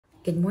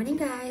Good morning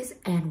guys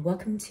and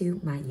welcome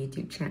to my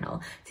YouTube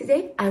channel.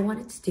 Today I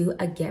wanted to do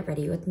a get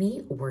ready with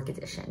me work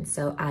edition.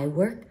 So I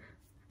work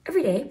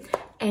every day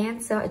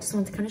and so I just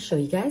wanted to kind of show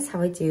you guys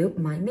how I do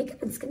my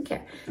makeup and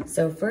skincare.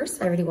 So first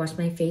I already washed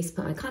my face,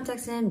 put my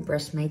contacts in,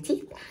 brushed my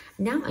teeth.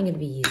 Now I'm going to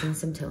be using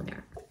some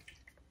toner.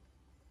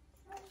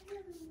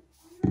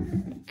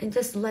 And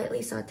just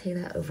lightly saute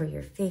that over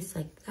your face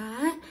like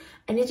that.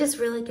 And it just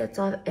really gets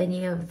off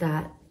any of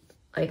that.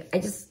 Like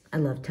I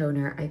love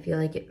toner. I feel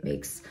like it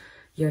makes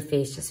your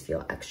face just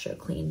feel extra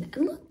clean.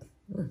 And look,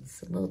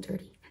 it's a little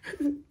dirty.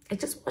 I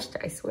just washed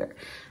it, I swear.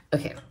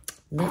 Okay,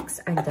 next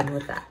I'm done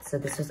with that. So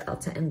this was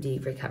Ulta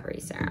MD Recovery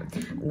Serum.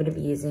 I'm gonna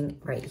be using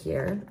right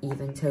here,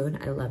 Even Tone.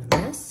 I love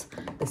this.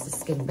 This is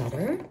Skin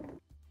Better.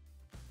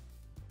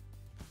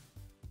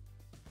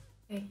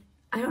 Okay.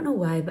 I don't know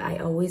why, but I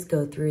always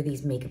go through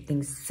these makeup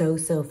things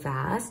so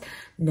fast.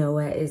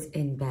 Noah is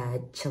in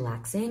bed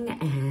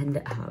chillaxing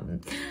and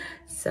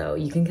so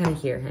you can kind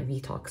of hear him. He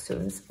talks to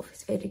himself.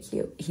 He's very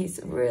cute. He's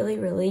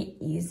really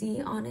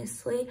easy,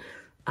 honestly.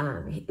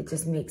 It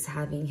just makes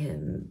having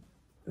him,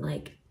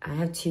 like, I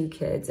have 2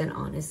 kids and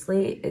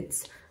honestly,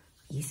 it's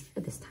easier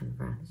this time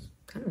around. It's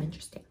kind of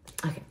interesting.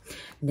 Okay,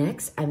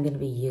 next I'm gonna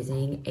be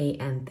using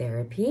AM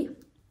Therapy,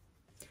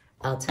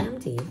 Ulta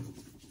MD,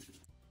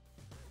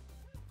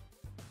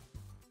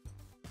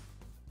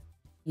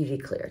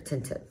 UV Clear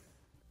Tinted.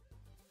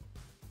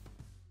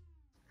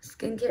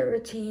 Skincare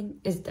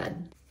routine is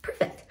done.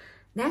 Perfect.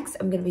 Next,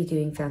 I'm going to be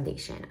doing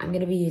foundation. I'm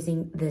going to be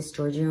using this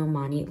Giorgio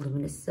Armani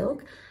Luminous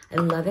Silk. I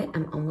love it.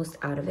 I'm almost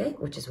out of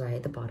it, which is why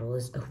the bottle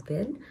is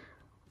open.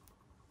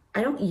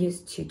 I don't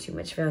use too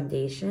much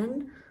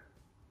foundation.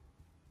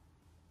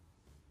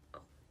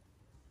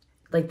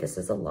 Like, this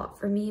is a lot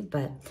for me,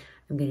 but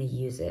I'm going to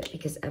use it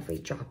because every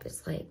drop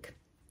is like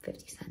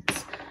 50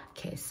 cents.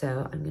 Okay,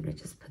 so I'm going to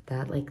just put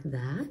that like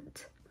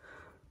that.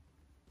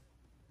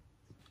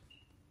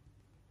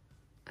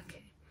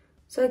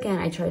 So again,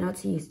 I try not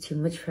to use too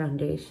much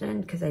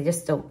foundation because I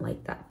just don't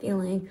like that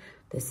feeling.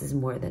 This is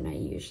more than I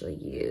usually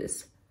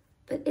use,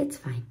 but it's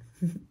fine.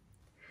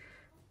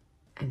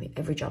 I mean,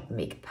 every drop of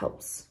makeup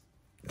helps.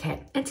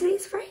 Okay, and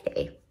today's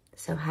Friday.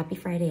 So happy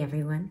Friday,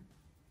 everyone.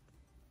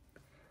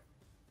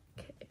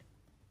 Okay.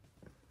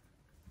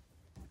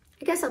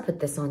 I guess I'll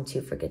put this on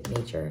too for good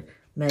measure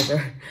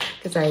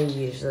because I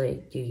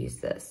usually do use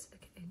this.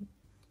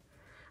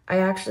 I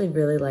actually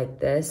really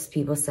like this.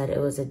 People said it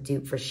was a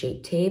dupe for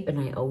Shape Tape, and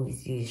I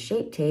always use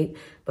Shape Tape,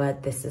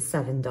 but this is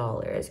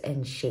 $7,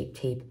 and Shape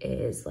Tape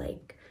is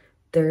like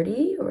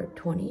 30 or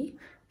 20.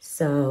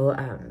 So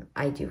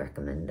I do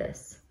recommend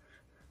this.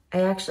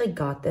 I actually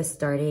got this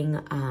starting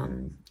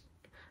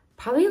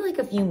probably like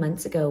a few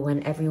months ago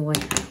when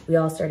we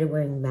all started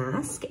wearing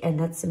masks, and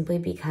that's simply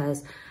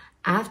because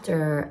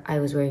after I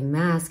was wearing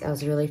masks, I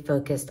was really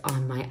focused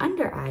on my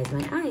under eyes,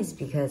 my eyes,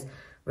 because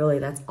really,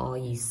 that's all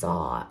you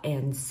saw.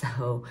 And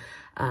so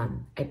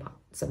I bought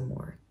some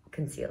more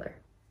concealer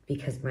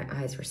because my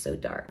eyes were so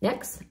dark.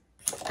 Next,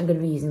 I'm going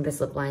to be using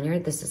this lip liner.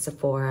 This is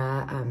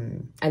Sephora.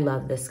 I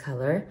love this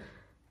color.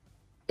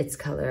 It's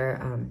color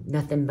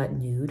Nothing But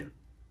Nude.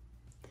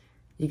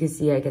 You can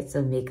see I get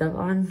some makeup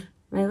on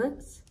my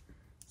lips,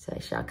 so I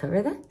shall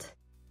cover that.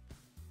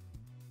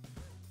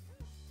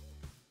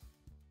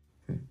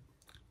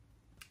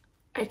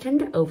 I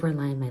tend to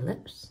overline my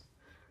lips.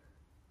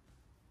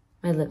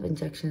 My lip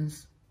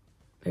injections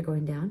are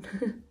going down.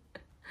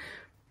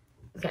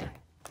 Okay.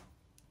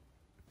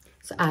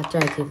 So after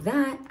I do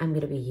that, I'm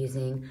going to be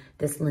using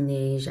this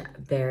Laneige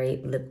Berry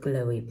Lip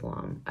Glowy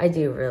Balm. I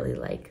do really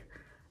like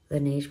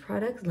Laneige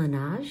products.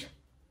 Laneige.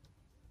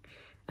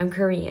 I'm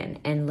Korean,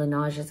 and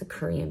Laneige is a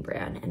Korean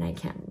brand, and I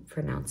can't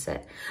pronounce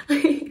it.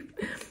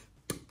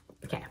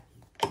 Okay.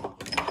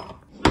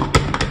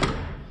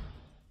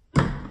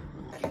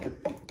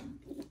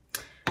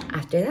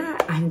 After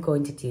that, I'm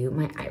going to do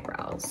my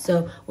eyebrows.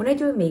 So when I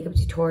do a makeup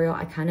tutorial,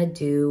 I kind of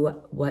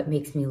do what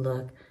makes me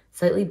look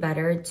slightly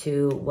better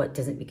to what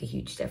doesn't make a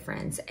huge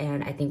difference.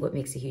 And I think what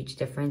makes a huge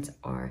difference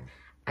are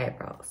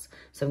eyebrows.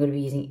 So I'm going to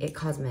be using IT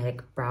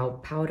Cosmetic Brow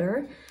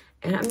Powder.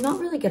 And I'm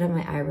not really good at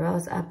my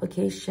eyebrows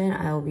application.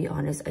 I'll be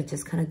honest, I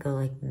just kind of go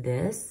like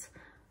this.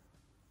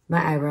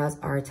 My eyebrows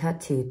are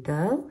tattooed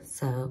though,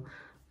 so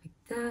like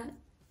that.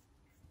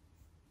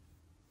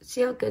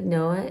 See how good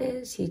Noah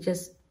is? He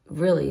just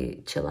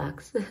really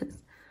chillaxes.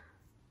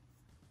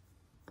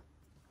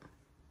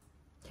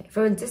 Okay,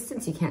 from a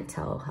distance you can't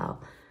tell how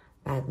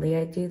badly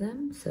I do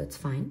them, so it's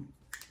fine.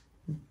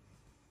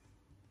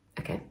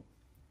 Okay,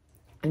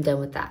 I'm done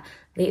with that.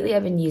 Lately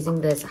I've been using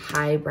this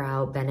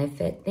highbrow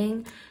benefit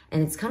thing,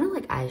 and it's kind of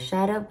like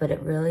eyeshadow, but it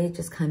really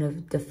just kind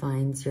of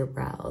defines your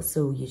brows.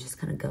 So you just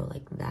kind of go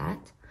like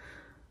that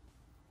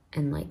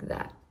and like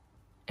that,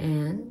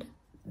 and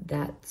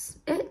that's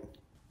it.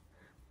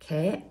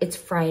 Okay, it's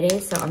Friday,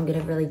 so I'm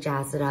gonna really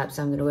jazz it up.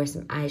 So I'm gonna wear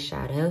some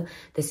eyeshadow.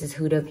 This is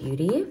Huda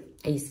Beauty.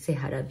 I used to say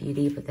Huda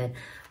Beauty, but then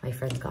my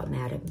friend got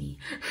mad at me.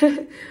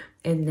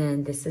 And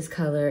then this is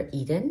color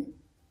Eden.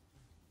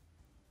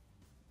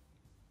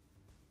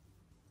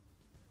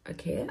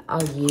 Okay,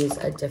 I'll use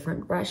a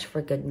different brush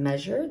for good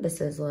measure.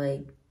 This is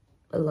like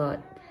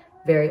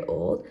very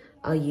old.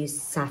 I'll use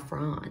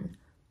saffron.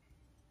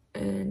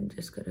 And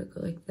just gonna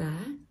go like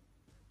that.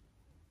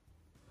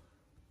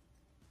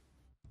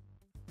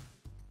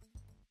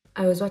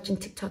 I was watching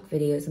TikTok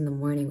videos in the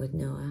morning with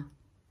Noah.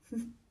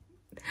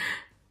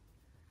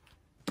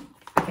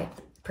 Okay,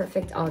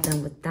 perfect, all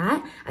done with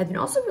that. I've been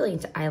also really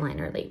into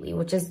eyeliner lately,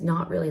 which is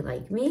not really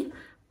like me,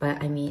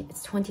 but I mean,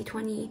 it's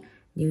 2020,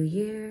 new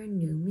year,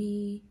 new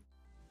me.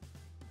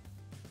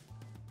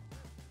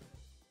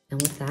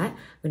 And with that, I'm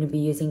gonna be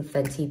using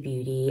Fenty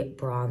Beauty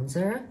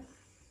bronzer.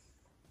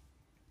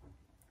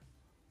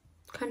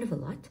 Kind of a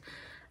lot.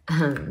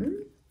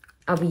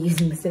 I'll be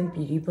using the same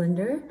beauty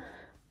blender.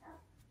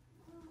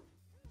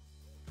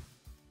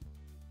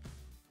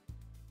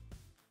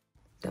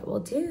 That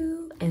will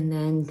do. And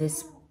then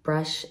this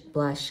blush,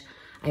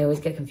 I always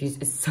get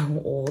confused. It's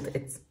so old.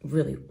 It's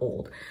really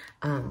old.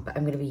 But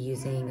I'm going to be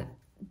using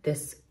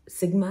this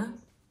Sigma.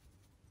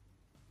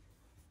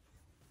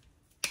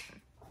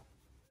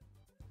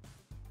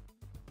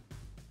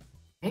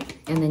 Okay.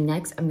 And then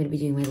next, I'm going to be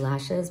doing my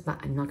lashes, but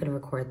I'm not going to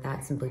record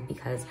that simply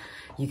because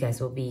you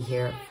guys will be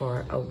here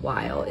for a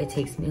while. It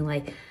takes me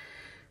like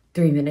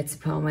 3 minutes to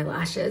put on my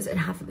lashes, and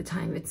half of the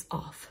time it's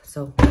off.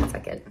 So 1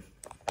 second.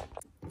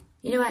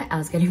 You know what? I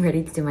was getting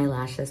ready to do my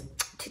lashes.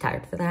 Too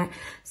tired for that.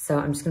 So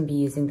I'm just going to be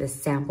using this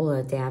sample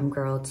of Damn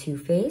Girl Too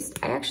Faced.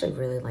 I actually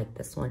really like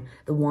this one.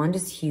 The wand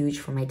is huge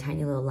for my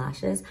tiny little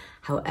lashes.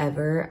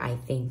 However, I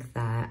think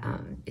that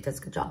it does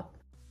a good job.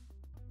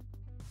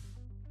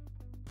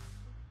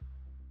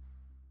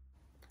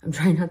 I'm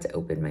trying not to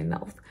open my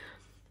mouth.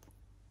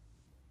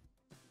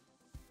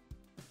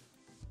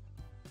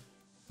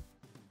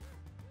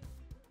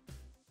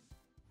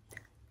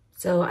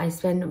 So I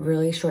spend a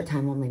really short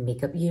time on my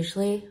makeup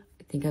usually.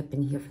 I think I've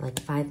been here for like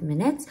 5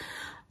 minutes.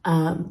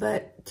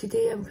 But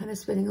today I'm kind of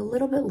spending a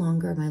little bit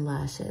longer on my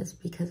lashes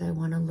because I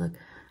want to look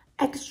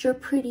extra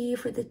pretty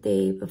for the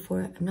day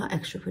before, I'm not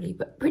extra pretty,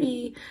 but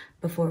pretty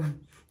before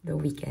the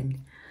weekend.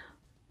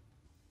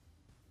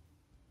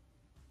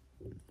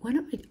 When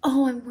am I,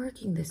 oh, I'm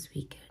working this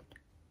weekend.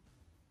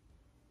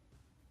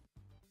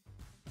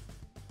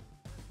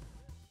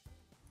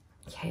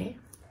 Okay.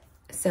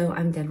 So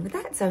I'm done with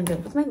that. So I'm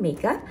done with my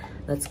makeup.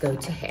 Let's go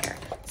to hair.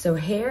 So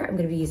hair, I'm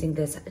going to be using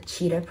this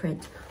cheetah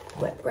print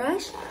wet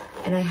brush,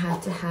 and I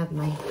have to have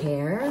my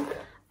hair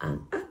up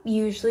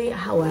usually.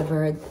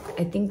 However,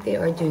 I think they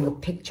are doing a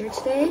picture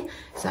today,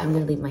 so I'm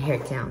going to leave my hair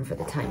down for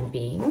the time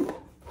being,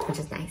 which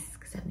is nice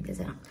because that means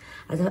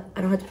I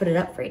don't have to put it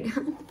up right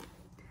now.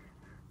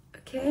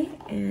 Okay,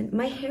 and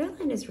my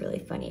hairline is really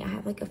funny. I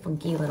have like a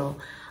funky little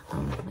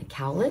like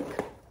cowlick.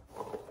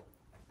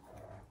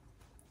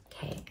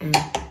 Okay, and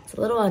it's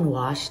a little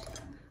unwashed,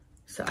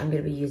 so I'm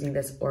going to be using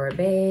this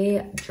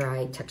Oribe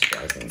Dry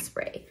Texturizing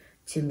Spray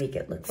to make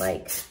it look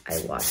like I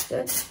washed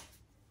it.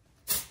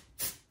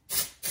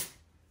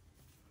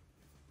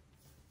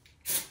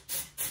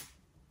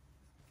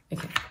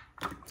 Okay.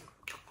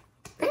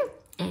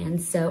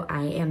 And so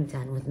I am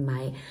done with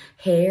my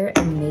hair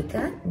and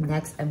makeup.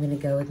 Next, I'm going to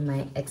go with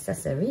my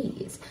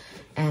accessories.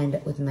 And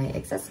with my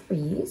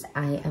accessories,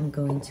 I am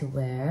going to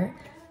wear...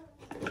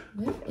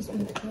 Where is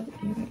my pearl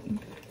earring?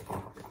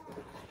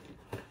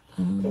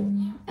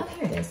 Oh,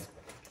 here it is.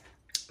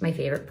 My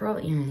favorite pearl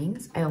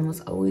earrings. I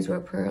almost always wear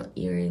pearl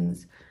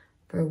earrings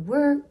for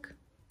work.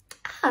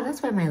 Ah,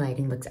 that's why my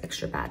lighting looks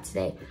extra bad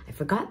today. I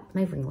forgot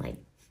my ring light.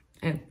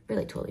 I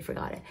really totally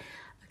forgot it.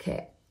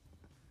 Okay.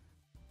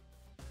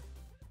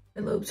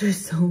 My lobes are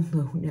so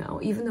low now,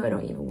 even though I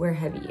don't even wear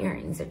heavy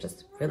earrings. They're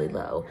just really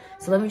low.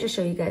 So let me just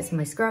show you guys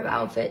my scrub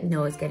outfit.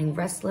 Noah's getting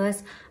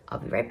restless. I'll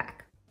be right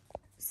back.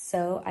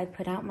 So I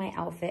put out my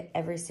outfit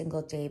every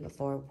single day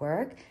before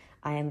work.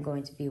 I am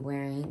going to be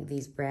wearing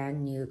these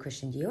brand new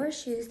Christian Dior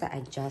shoes that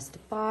I just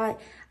bought.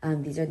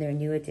 These are their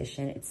new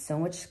edition. It's so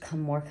much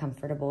more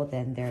comfortable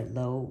than their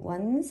low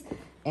ones.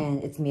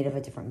 And it's made of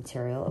a different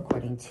material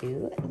according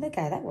to the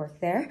guy that worked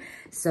there.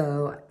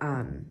 So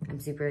I'm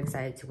super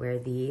excited to wear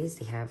these.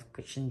 They have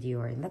Christian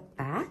Dior in the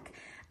back.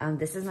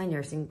 This is my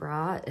nursing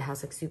bra. It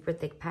has like super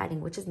thick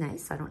padding, which is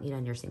nice. So I don't need a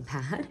nursing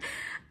pad.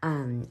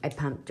 I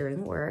pumped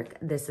during work.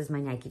 This is my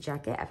Nike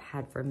jacket I've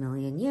had for a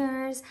million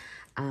years.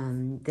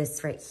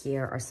 This right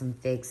here are some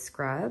big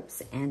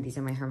scrubs, and these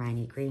are my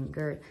Hermione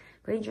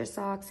Granger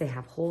socks. They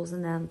have holes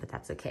in them, but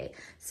that's okay.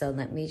 So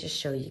let me just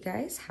show you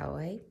guys how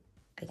I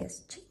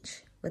guess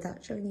change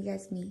without showing you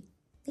guys me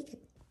naked.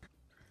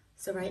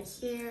 So right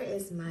here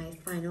is my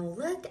final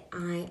look.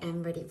 I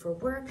am ready for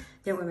work.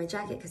 Didn't wear my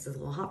jacket because it's a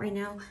little hot right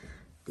now.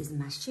 These are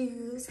my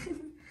shoes.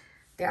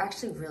 They're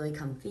actually really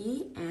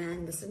comfy,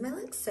 and this is my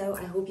look. So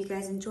I hope you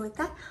guys enjoyed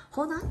that.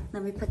 Hold on,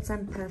 let me put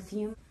some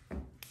perfume.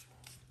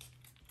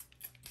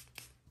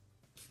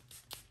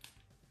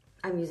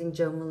 I'm using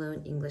Jo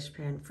Malone English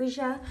brand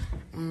Freesia,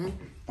 and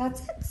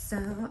that's it.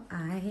 So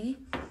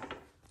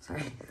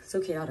sorry,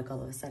 so chaotic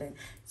all of a sudden.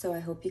 So I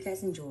hope you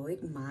guys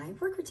enjoyed my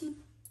work routine.